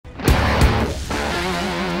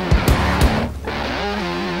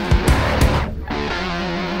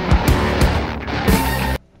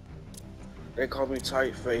call me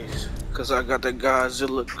tight face because I got that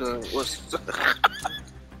Godzilla gun. What's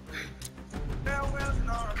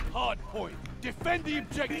hard point. Defend the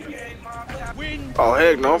objective. Win. Oh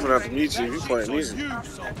heck no, I'm gonna have to mute you. You playing music. You,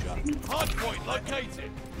 soldier. Hard point located.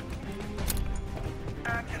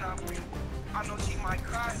 I know she might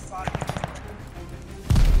cry about it.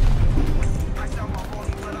 I tell my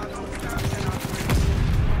homie, but I don't stop and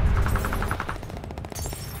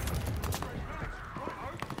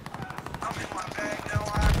I'm in my bag now,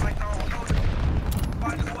 I act like I don't know it. If I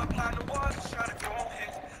knew what plan it was, try to go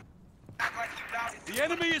hit. Act like you got it. The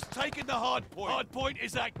enemy has taken the hard point. Hard point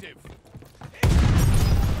is active.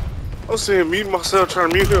 I'm saying mute myself, trying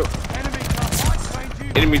to mute him.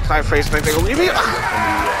 Enemy tight face, think they gonna give me. Give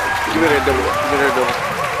me that double. Give me that double.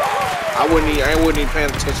 I wouldn't even paying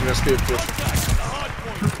attention to still pushing.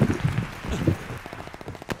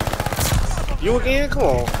 You again? Come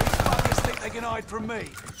on. Think they can hide from me.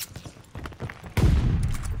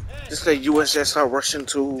 This is that USSR Russian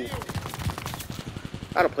tool.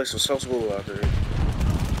 I gotta play some sensible out there.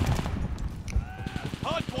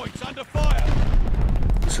 Hard points under fire.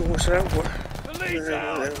 What's that? The lead's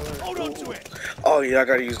out. Hold on to it. Oh yeah, I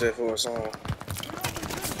gotta use that for a song.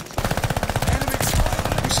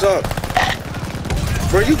 You suck.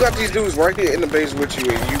 Bro, you got these dudes right here in the base with you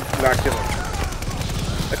and you not killing them.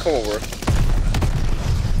 Hey, come on, bro.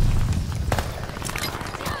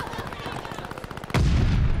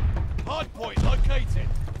 Hard point located.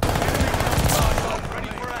 Ready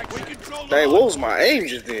for action. We control the Dang, what was my aim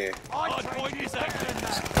just then? hard point is active.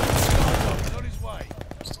 On his way.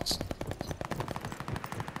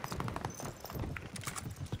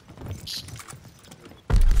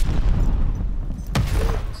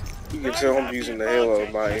 You can tell I'm using the hell out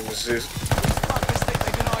of my aim assist.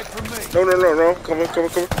 No. No. Come on.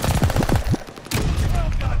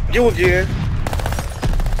 You again.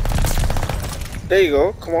 There you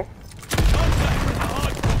go. Come on.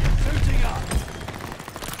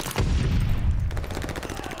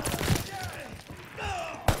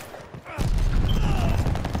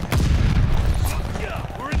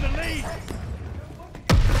 We're in the lead.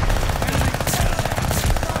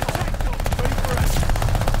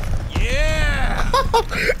 Yeah.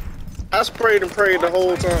 I sprayed and prayed the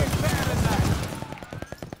whole time.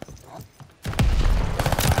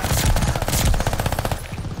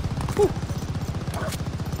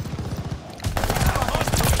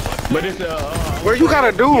 But it's Where you got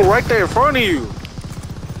a dude right there in front of you.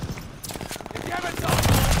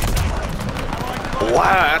 Wow,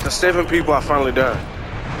 after 7 people, I finally died.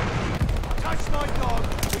 Touch my dog.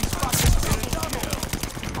 He's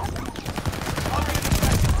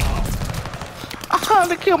I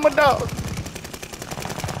finally killed my dog.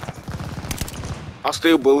 I'm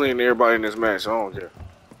still bullying everybody in this match, so I don't care.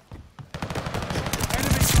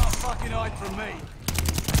 Enemy can't fucking hide from me.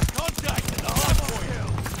 Contact at the hard point.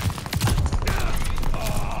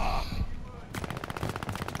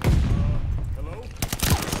 Hello?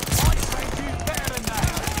 I trained you better than that.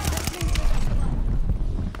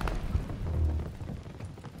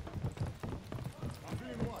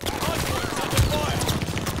 Hard point's under fire.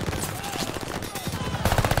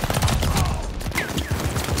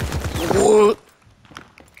 What?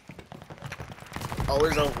 Oh,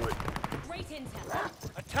 it's over with. Great intel.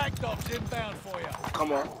 Attack dogs inbound for you.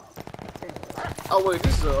 Come on. Oh, wait,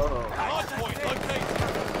 this is a... Hard point located.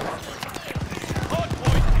 Hard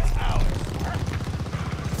point is out.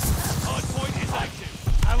 Hard point is active.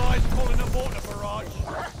 Allies calling a mortar barrage.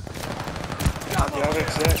 Y'all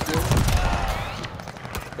exactly.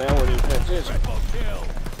 Damn, I wasn't even paying attention. Triple kill.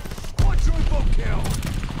 Quadruple kill.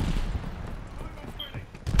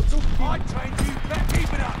 I trained you better. Keep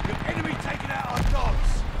it up. Your enemy taking out our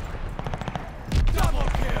dogs. Double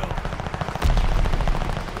kill.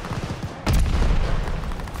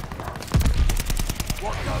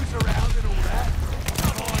 What goes around and all that?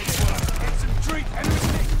 Fine work. Get some drink. Enemy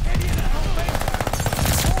sick. Any of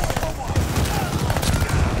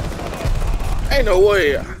that. Ain't no way.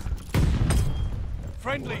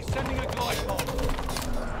 Friendly sending a glide bomb.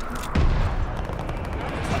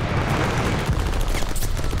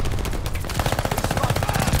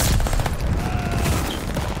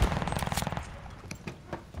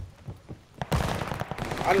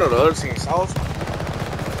 I know the other team's south.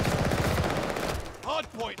 Hard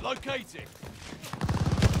point located.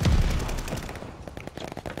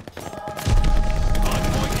 Hard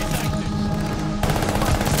point is active.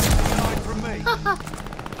 Hide from me.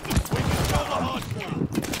 We control the hard point.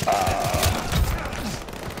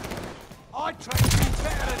 I trained you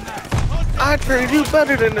better than that. I trained you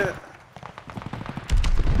better than that.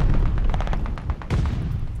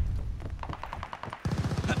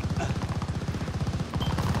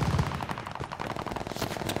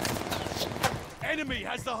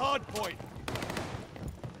 has the hard point.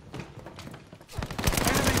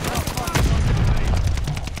 Enemy can't focus on the lead.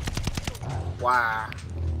 Wow.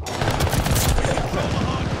 Control the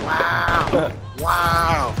hard point. Wow.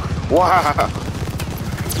 Wow. Wow.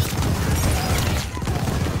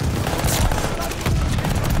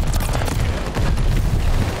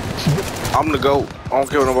 I'm the GOAT. I don't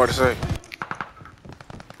care what nobody say.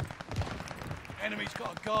 Enemy's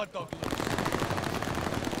got a guard dog loose.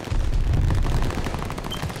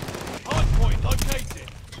 Hard point located.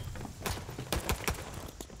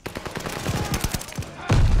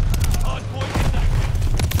 Hard point is active.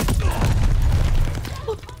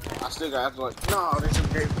 I still got afterlife. No, they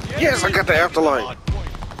just gave. Yes, I got the afterlife. Hard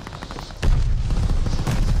point.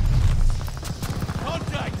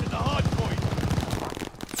 Contact at the hard point.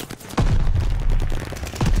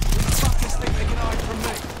 These fuckers think they can hide from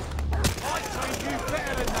me. I trained you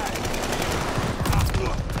better than that.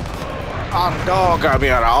 Oh, the dog got me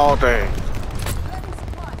out of all things.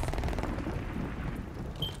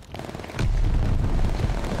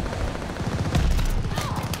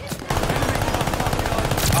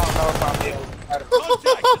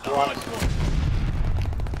 Contact at the hard point.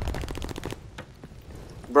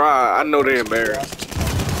 Bruh, I know they're embarrassed.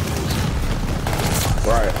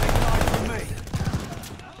 Right. Hide from me.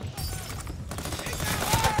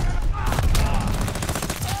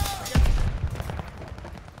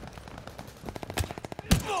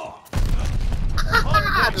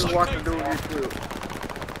 I just watched the dude get killed.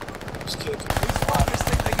 These fuckers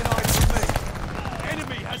think they can hide from me.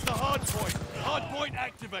 Enemy has the hard point. Hard point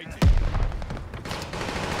activated.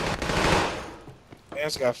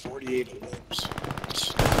 Man's got 48 limbs.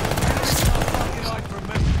 Enemy can't fucking hide from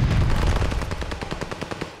me.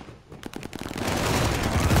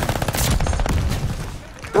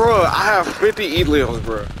 Bruh, I have 50 limbs,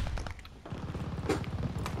 bruh.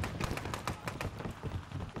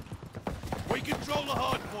 We control the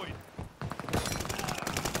hard point.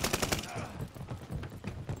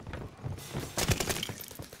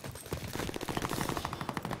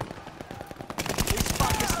 These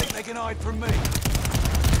fuckers think they can hide from me.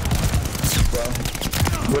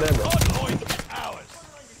 Whatever. Hard point ours.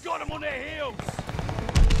 Got them on their heels.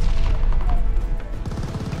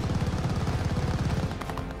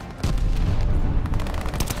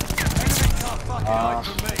 Enemy can't fucking hide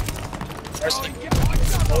from me. That's Try and get my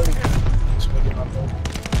double kill.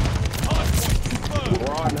 Hard point confirmed.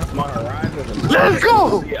 Broaden my horizons. Let's go!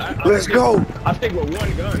 Let's go! I think with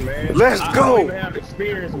one gun, man. Let's I go! don't even have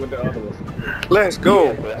experience with the other ones. Let's go!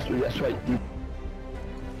 Yeah, but that's right.